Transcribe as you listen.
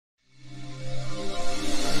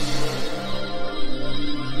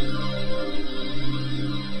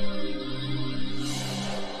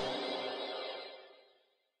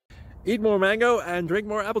Eat more mango and drink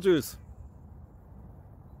more apple juice.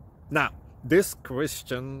 Now, this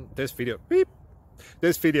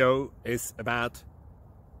video is about...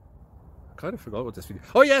 I kind of forgot what this video...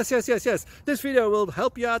 Oh, yes. This video will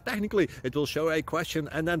help you out technically. It will show a question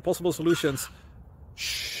and then possible solutions.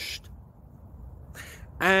 Shh.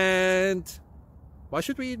 And why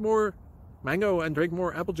should we eat more mango and drink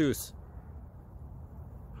more apple juice?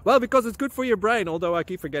 Well, because it's good for your brain, although I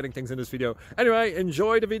keep forgetting things in this video. Anyway,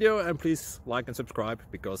 enjoy the video and please like and subscribe,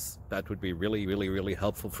 because that would be really, really, really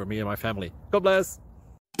helpful for me and my family. God bless!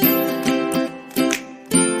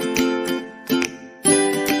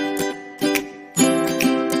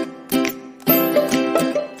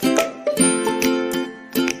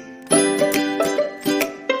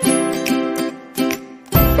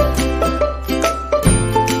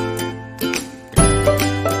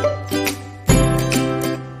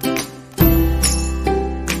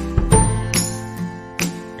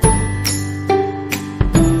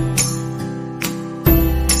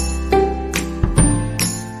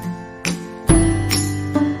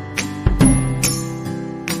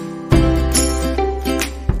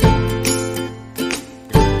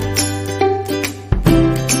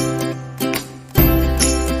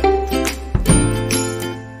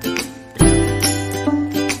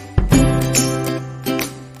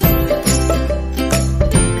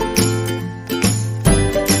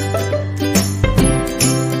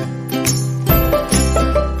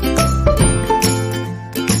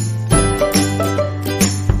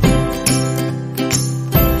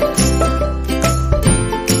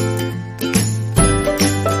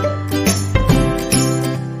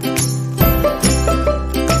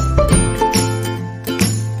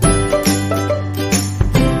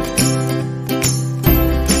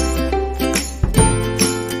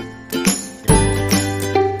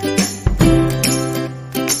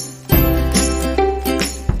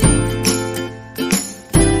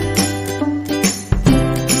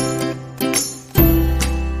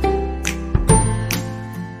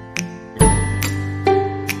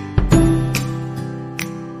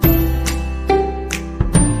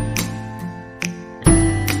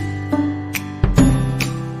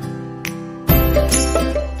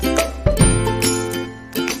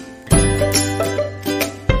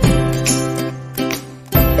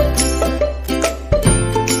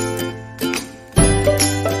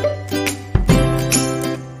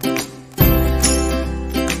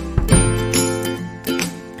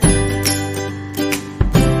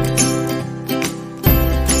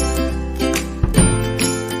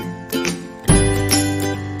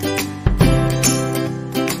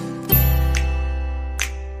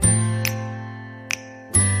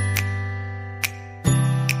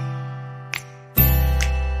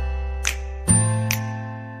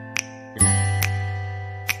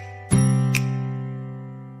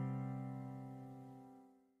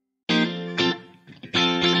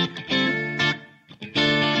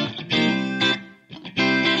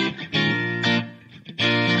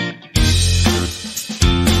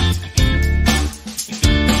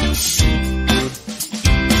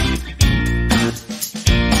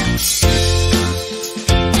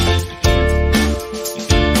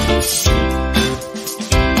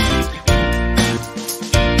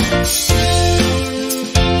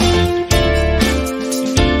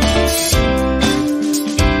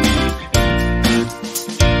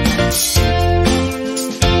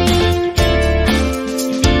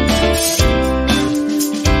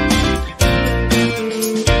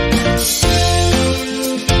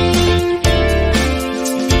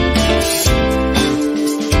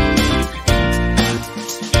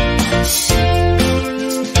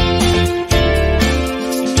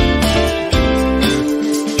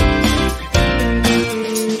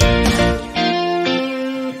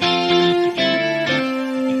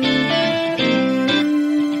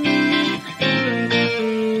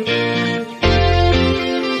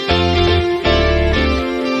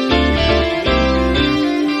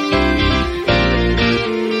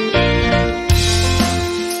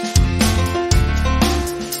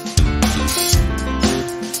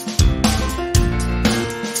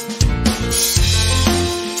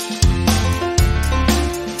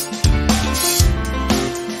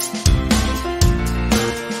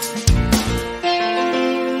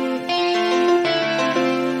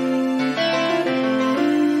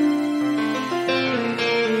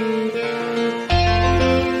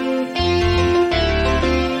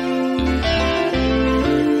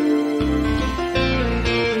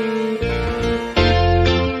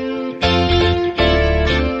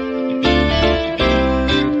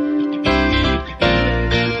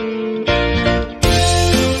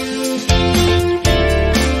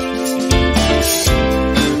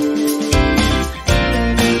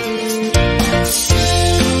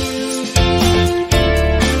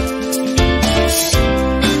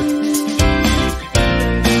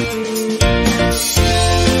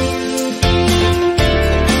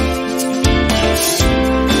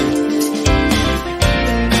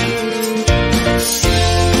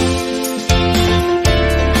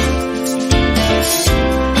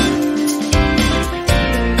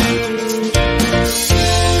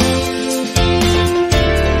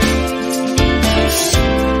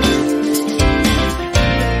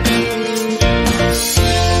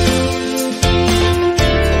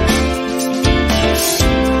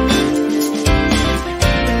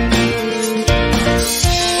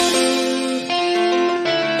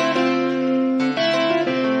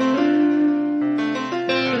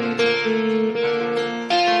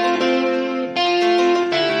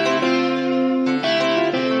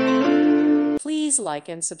 Please like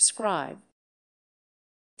and subscribe.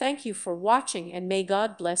 Thank you for watching, and may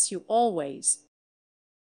God bless you always.